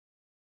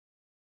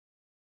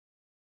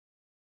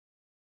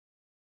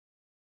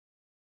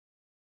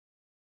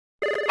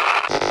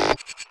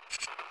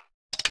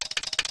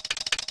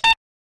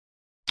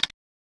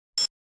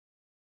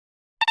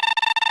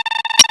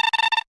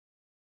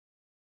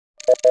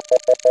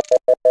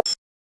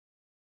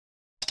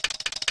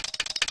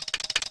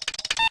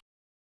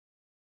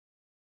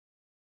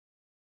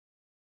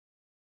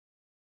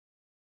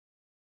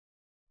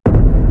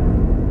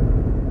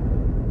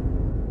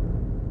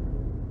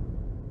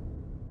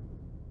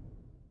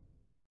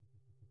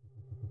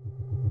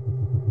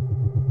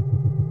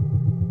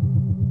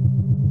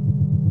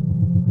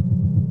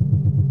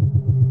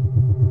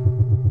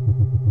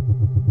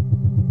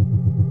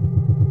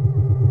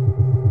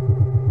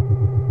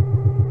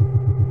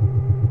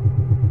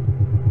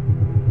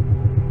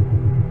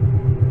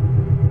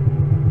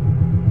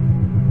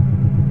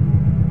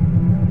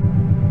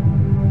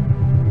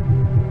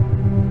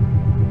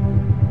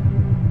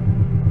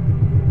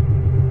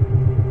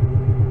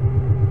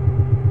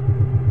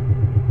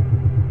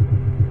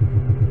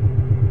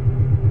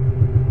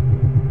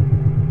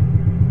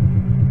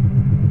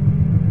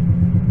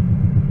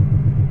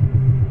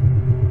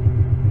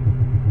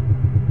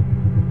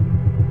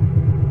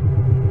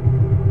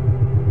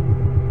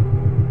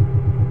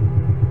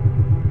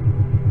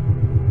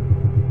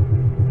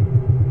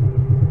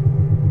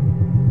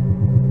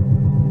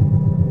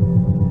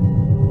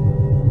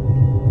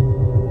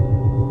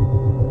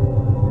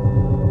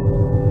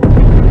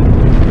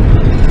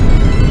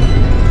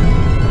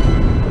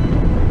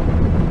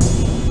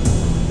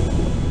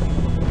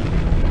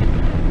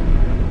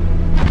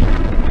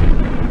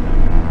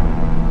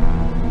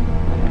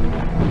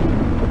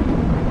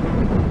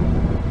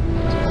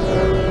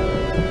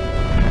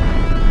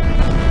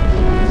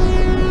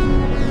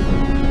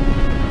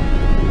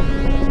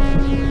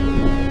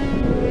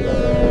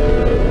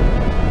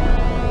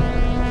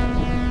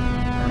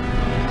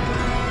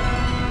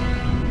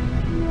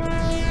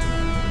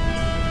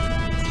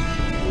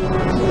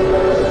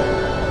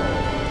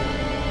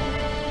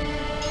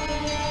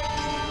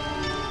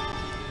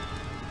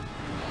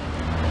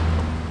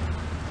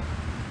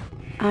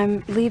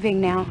I'm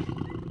leaving now.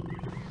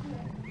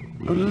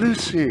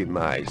 Lucy,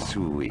 my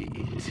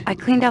sweet. I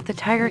cleaned out the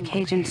tiger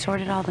cage and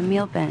sorted all the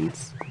meal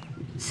bins.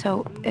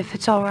 So, if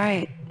it's all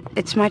right,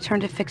 it's my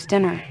turn to fix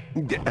dinner.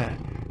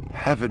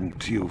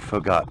 Haven't you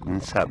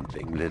forgotten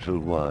something, little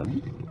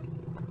one?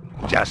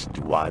 Just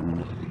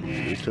one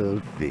little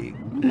thing.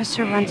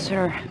 Mr.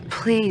 Runcer,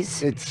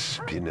 please. It's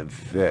been a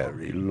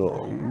very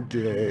long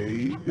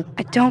day.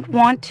 I don't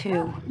want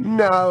to.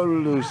 Now,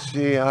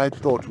 Lucy, I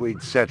thought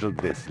we'd settled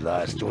this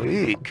last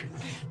week.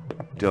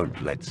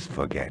 Don't let's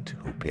forget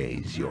who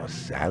pays your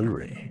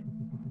salary.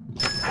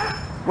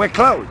 We're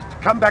closed.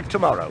 Come back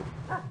tomorrow.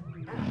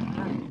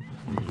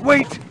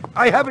 Wait!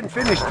 I haven't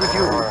finished with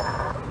you.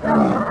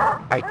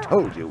 I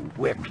told you,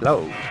 we're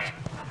closed.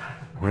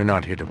 We're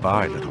not here to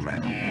buy, little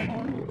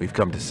man. We've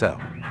come to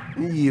sell.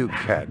 You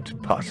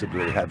can't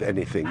possibly have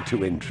anything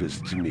to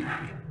interest me.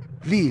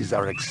 These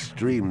are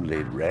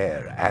extremely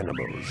rare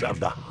animals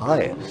of the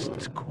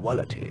highest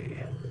quality.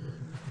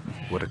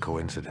 What a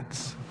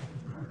coincidence.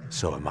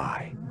 So am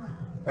I.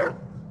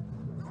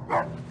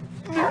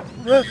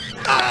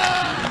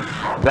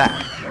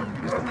 That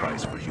is the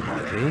price for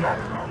humility.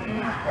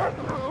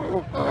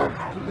 Oh,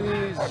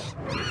 please,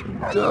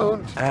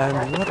 don't.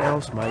 And what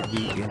else might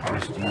we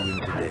interest you in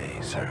today,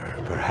 sir?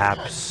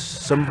 Perhaps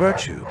some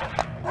virtue?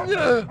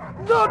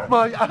 Not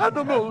my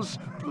animals,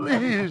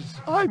 please.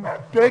 I'm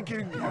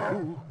begging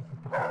you.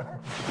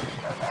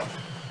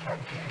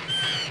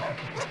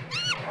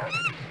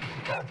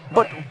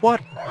 But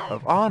what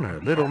of honor,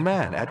 little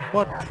man? At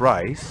what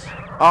price?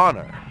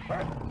 Honor.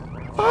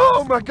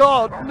 Oh my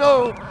God,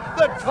 no!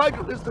 That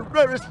tiger is the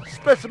rarest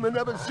specimen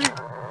ever seen.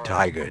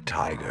 Tiger,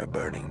 tiger,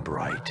 burning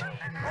bright.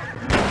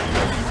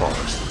 The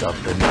forest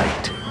of the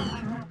night.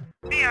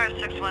 BR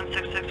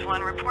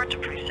 61661, report to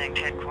precinct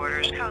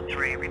headquarters, code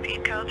 3,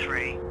 repeat code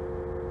 3.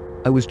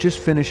 I was just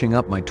finishing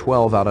up my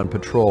 12 out on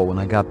patrol when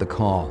I got the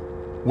call.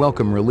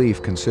 Welcome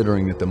relief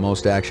considering that the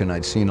most action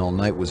I'd seen all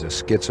night was a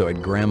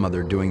schizoid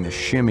grandmother doing the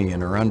shimmy in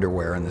her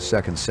underwear in the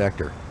 2nd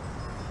sector.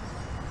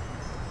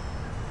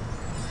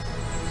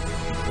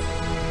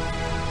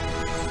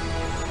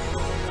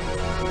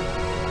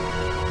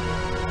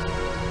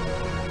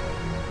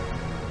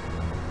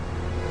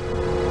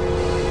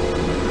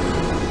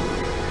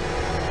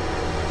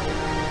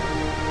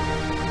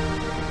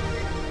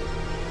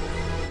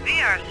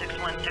 BR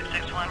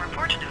 61661,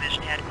 report to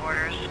division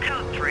headquarters,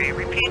 code 3,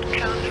 repeat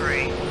code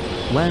 3.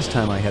 Last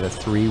time I had a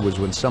 3 was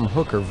when some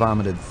hooker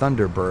vomited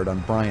Thunderbird on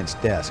Bryant's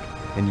desk,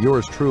 and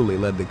yours truly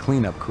led the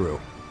cleanup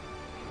crew.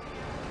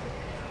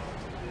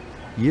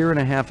 Year and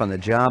a half on the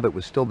job, it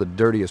was still the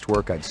dirtiest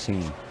work I'd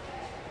seen.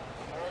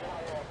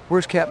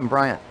 Where's Captain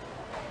Bryant?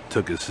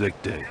 Took a sick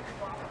day.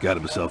 Got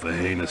himself a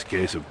heinous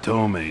case of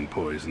ptomaine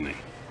poisoning.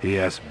 He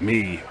asked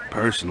me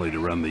personally to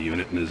run the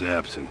unit in his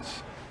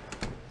absence.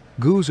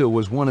 Gouza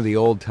was one of the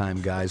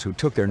old-time guys who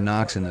took their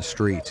knocks in the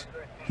streets.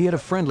 He had a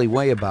friendly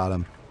way about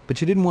him, but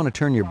you didn't want to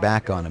turn your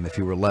back on him if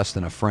you were less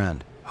than a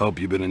friend. Hope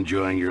you've been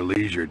enjoying your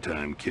leisure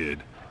time,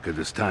 kid, because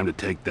it's time to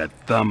take that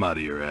thumb out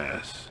of your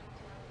ass.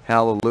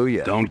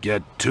 Hallelujah. Don't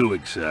get too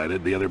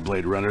excited. The other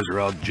Blade Runners are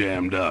all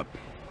jammed up.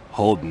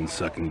 Holden's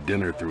sucking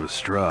dinner through a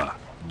straw.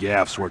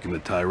 Gaff's working the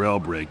Tyrell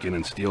break-in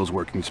and Steele's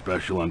working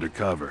special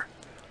undercover.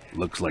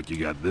 Looks like you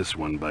got this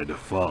one by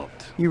default.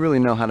 You really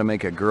know how to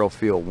make a girl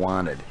feel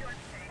wanted.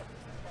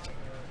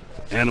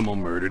 Animal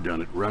murder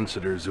done at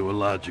Runciter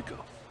Zoological.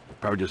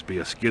 Probably just be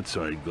a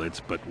schizoid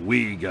glitz, but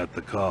we got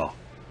the call.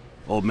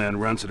 Old man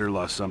Runciter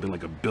lost something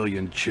like 1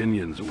 billion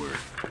chinions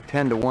worth.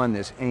 10 to 1,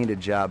 this ain't a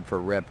job for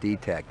Rep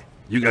Detect.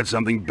 You got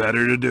something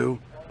better to do?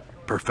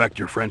 Perfect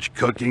your French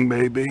cooking,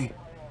 maybe?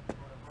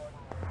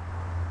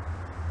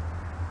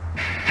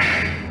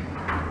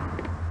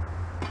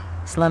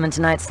 Slumming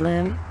tonight,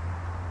 Slim?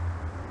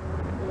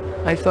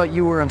 I thought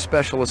you were on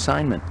special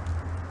assignment.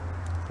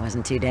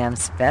 Wasn't too damn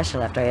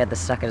special after I had the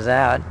suckers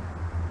out.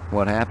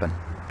 What happened?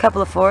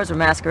 Couple of fours were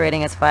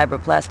masquerading as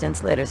fibroplast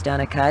insulators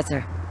down at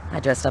Kaiser. I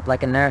dressed up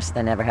like a nurse,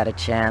 they never had a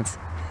chance.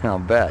 I'll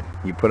bet.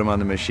 You put them on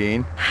the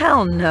machine?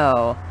 Hell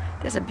no!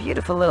 There's a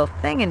beautiful little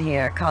thing in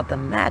here called the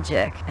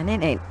Magic, and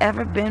it ain't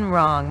ever been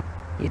wrong.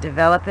 You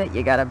develop it,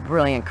 you got a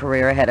brilliant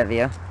career ahead of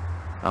you.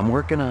 I'm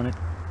working on it.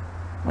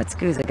 What's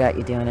Scusa got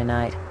you doing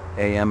tonight?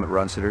 AM at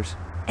Runciter's.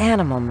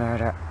 Animal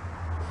murder.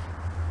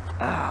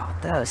 Oh,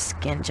 those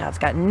skin jobs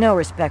got no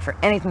respect for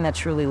anything that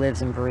truly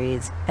lives and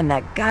breathes. And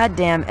that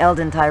goddamn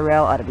Eldon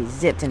Tyrell ought to be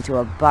zipped into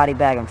a body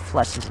bag and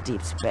flushed into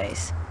deep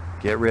space.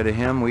 Get rid of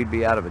him, we'd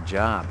be out of a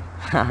job.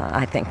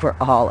 I think we're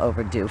all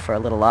overdue for a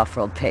little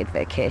off-world paid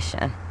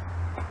vacation.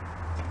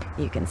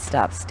 You can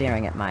stop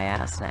staring at my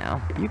ass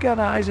now. You got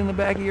eyes in the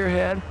back of your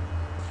head?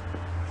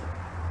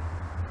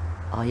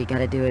 All you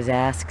gotta do is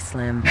ask,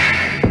 Slim.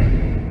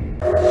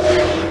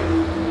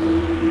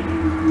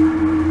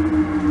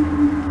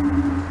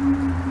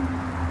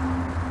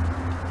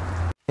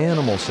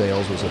 Animal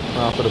sales was a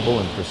profitable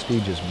and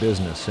prestigious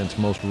business since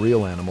most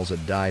real animals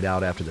had died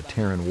out after the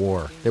Terran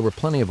War. There were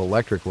plenty of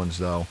electric ones,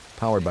 though,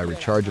 powered by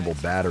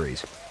rechargeable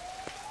batteries.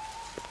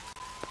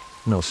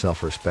 No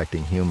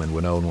self-respecting human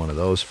would own one of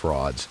those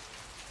frauds.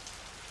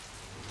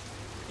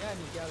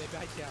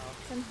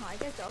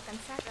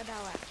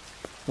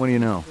 What do you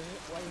know?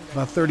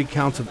 About 30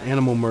 counts of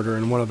animal murder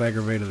and 1 of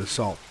aggravated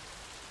assault.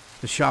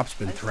 The shop's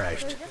been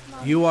trashed.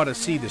 You ought to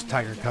see this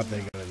tiger cub they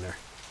got in there.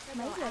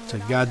 It's a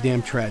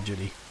goddamn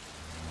tragedy.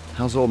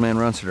 How's old man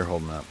Runciter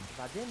holding up?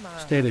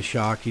 State of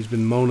shock. He's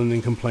been moaning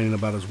and complaining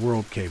about his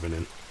world caving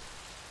in.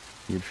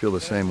 You'd feel the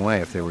same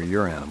way if they were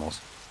your animals.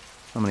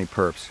 How many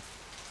perps?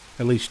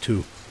 At least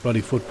 2.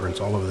 Bloody footprints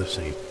all over the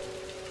scene.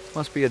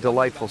 Must be a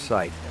delightful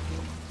sight.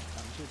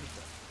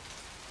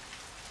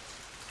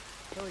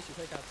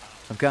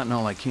 I've gotten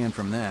all I can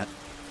from that.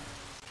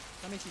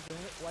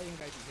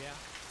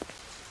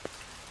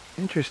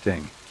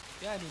 Interesting.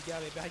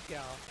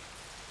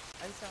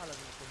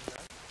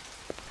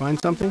 Find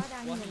something?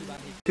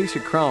 Piece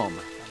of chrome.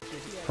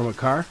 From a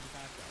car?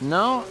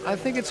 No, I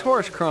think it's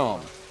horse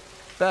chrome.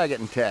 Bag it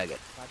and tag it.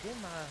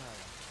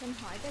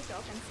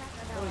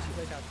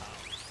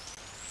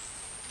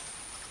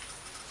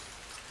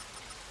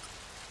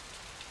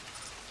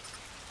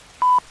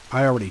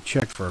 I already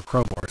checked for a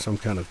crowbar or some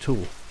kind of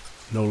tool.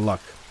 No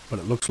luck, but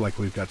it looks like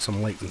we've got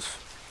some latents.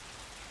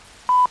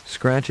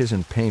 Scratches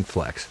and paint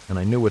flecks, and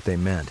I knew what they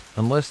meant.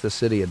 Unless the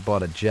city had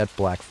bought a jet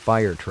black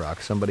fire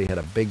truck, somebody had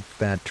a big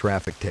fat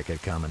traffic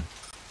ticket coming.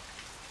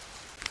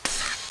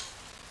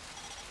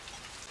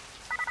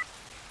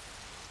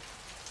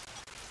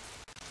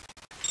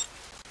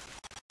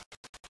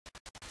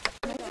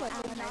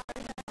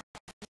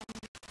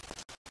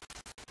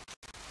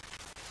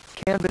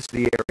 Canvass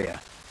the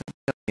area.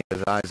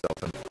 His eyes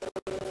open.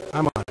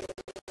 I'm on it.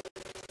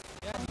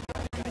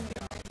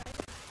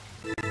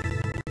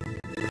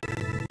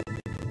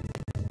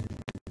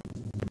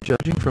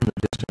 Judging from the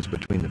distance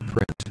between the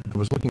prints, I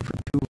was looking for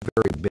 2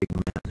 very big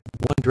men.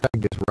 One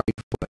dragged his right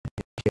foot,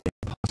 indicating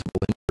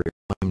possible injury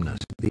or lameness.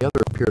 The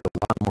other appeared a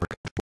lot more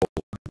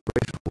controlled,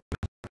 graceful.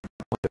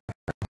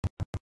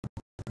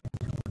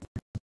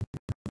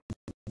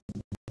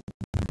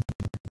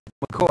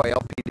 McCoy,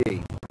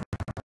 LPD.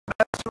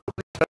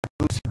 Absolutely certain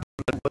Lucy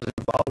Goodman was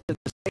involved in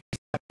this case.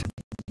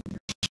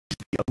 She's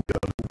the young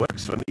girl who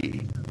works for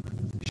me.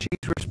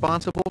 She's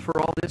responsible for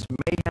all this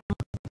mayhem?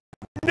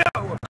 No,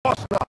 of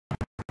course not.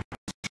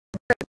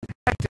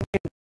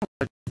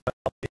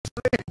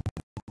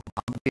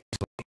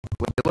 Obviously.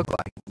 What they look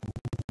like?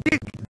 Big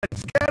and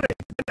scary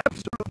and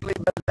absolutely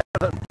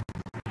malevolent.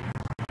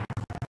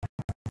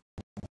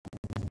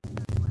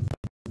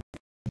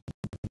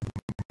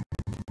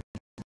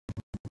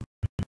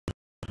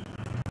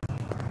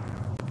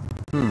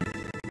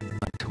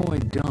 A toy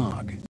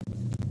dog.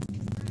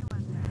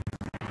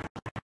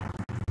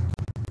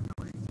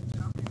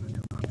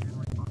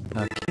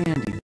 A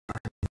candy bar.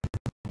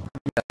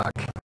 Yuck.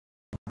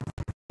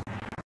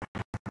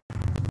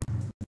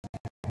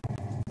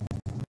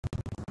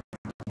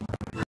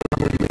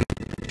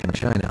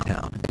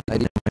 Chinatown. I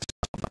didn't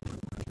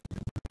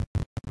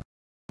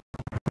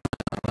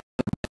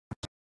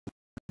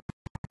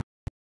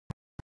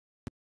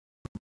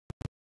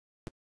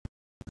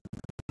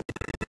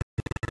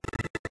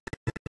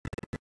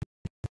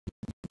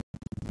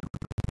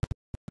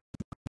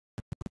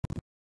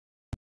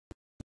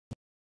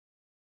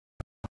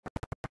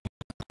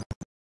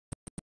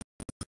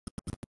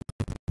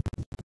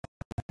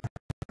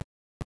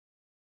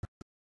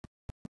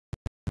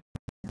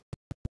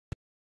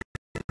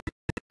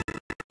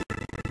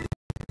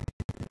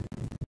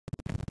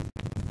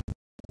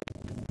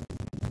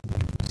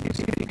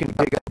See if you can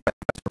dig up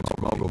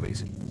some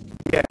Ogilvy's.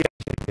 Yeah,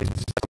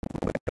 it's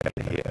somewhere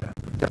here.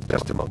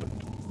 Just a moment.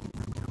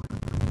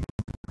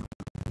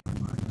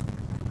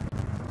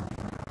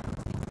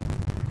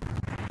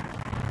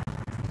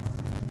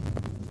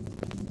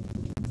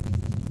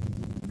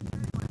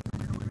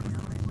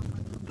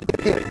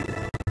 Here.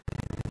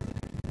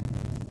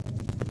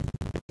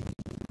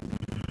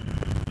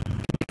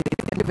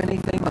 Think of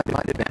anything I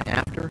might have been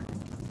after?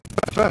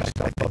 At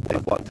first, I thought they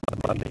wanted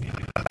money,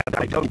 and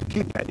I don't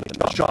keep any in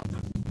the shop.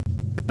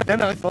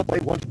 Then I thought they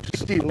wanted to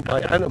steal my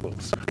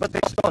animals, but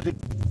they started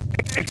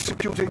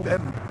executing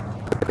them.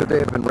 Could they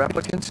have been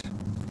replicants?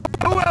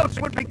 Who else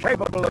would be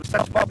capable of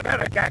such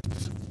barbaric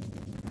acts?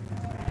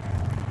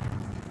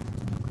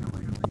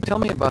 Tell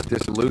me about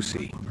this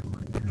Lucy.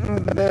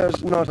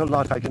 There's not a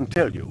lot I can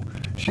tell you.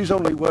 She's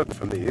only worked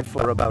for me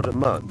for about a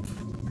month.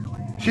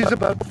 She's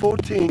about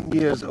 14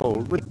 years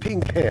old with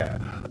pink hair.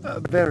 A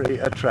very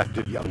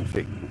attractive young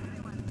thing.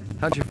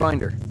 How'd you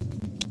find her?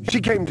 She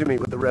came to me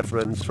with a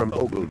reference from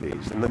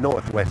Ogilvy's in the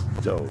Northwest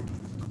Zone.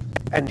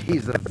 And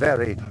he's a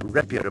very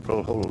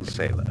reputable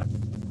wholesaler.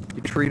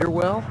 You treat her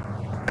well?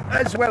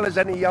 As well as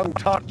any young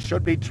tot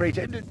should be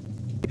treated.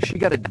 She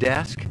got a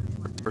desk?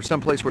 Or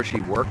someplace where she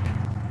worked?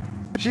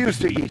 She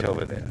used to eat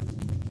over there.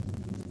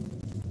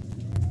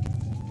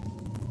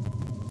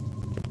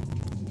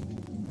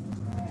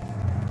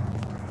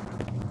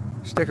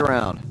 Stick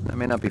around. I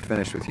may not be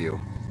finished with you.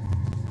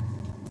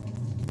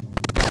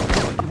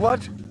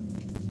 What?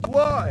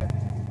 Why?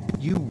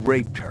 You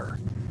raped her.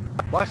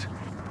 What?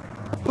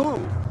 Who?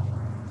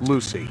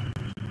 Lucy.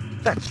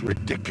 That's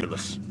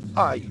ridiculous.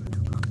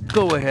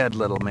 Go ahead,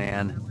 little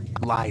man.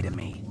 Lie to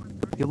me.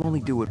 You'll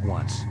only do it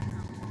once.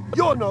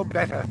 You're no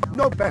better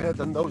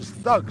than those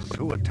thugs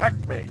who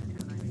attacked me.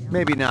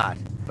 Maybe not,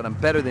 but I'm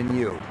better than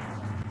you.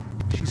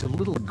 She's a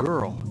little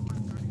girl.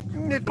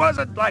 It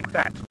wasn't like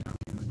that.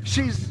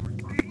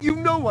 You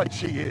know what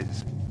she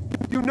is.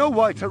 You know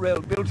why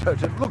Tyrell built her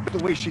to look the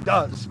way she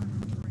does.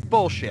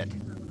 Bullshit.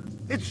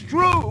 It's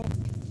true.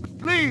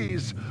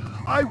 Please,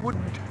 I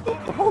wouldn't...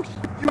 Oh,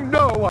 you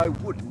know I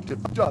wouldn't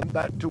have done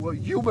that to a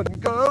human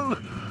girl.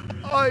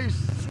 I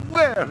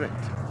swear it.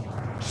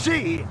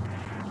 She...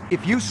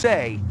 If you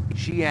say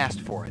she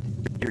asked for it,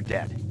 you're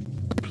dead.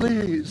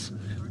 Please,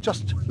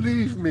 just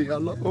leave me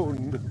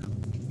alone.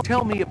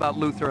 Tell me about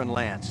Luther and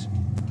Lance.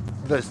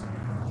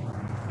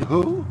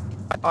 Who?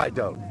 I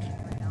don't.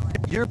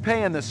 You're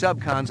paying the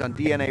subcons on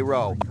DNA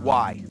Row.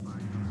 Why?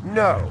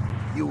 No,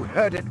 you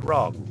heard it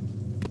wrong.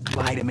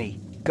 Lie to me.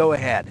 Go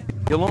ahead.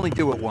 You'll only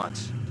do it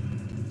once.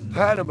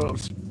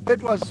 Animals.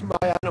 It was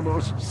my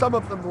animals. Some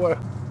of them were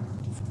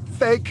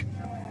fake.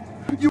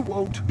 You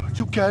won't.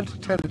 You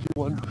can't tell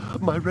anyone.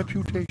 My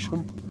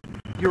reputation.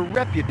 Your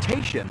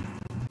reputation?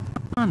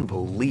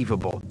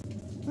 Unbelievable.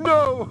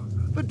 No!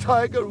 The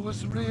tiger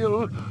was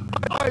real.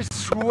 I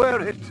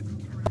swear it.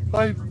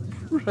 My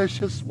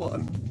precious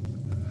one.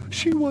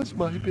 She was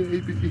my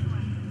baby.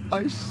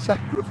 I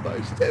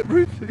sacrificed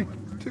everything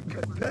to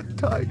get that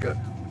tiger.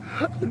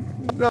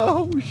 And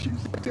now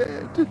she's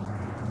dead.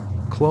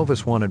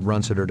 Clovis wanted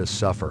Runciter to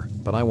suffer,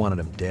 but I wanted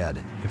him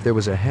dead. If there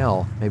was a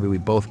hell, maybe we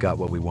both got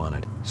what we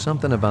wanted.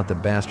 Something about the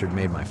bastard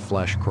made my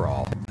flesh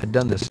crawl. I'd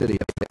done the city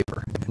a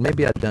favor, and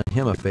maybe I'd done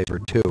him a favor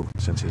too,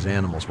 since his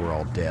animals were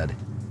all dead.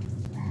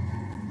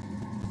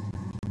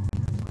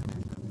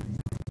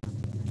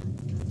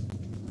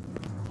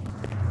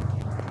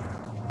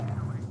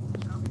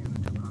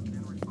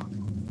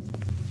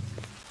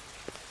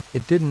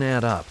 It didn't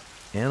add up.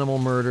 Animal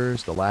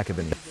murders, the lack of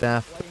any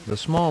theft, the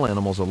small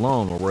animals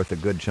alone were worth a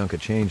good chunk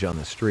of change on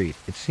the street.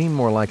 It seemed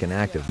more like an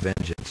act of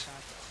vengeance.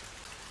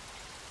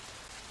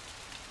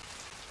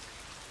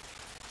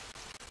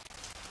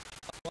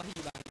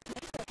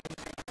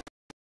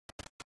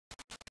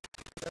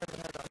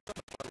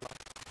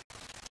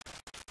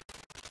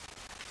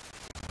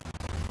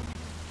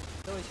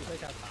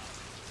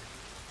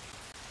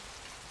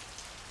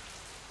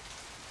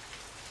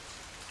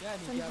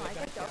 Xin hỏi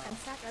cái chỗ cảnh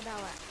sát ở đâu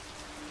ạ?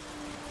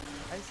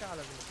 Cái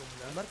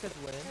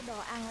đồ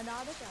ăn ở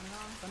đó rất là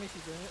ngon. 新し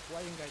い情報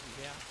は應該自己や。 Xin hỏi cái chỗ cảnh sát ở đâu ạ? 新しい情報は應該自己や。 Xin hỏi cái chỗ cảnh sát ở đâu ạ? 新しい情報は應該自己や. 新しい情報は應該自己や。 Xin hỏi cái chỗ cảnh sát ở đâu ạ? 新しい情報は應該自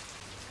己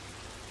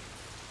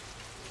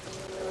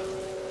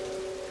や.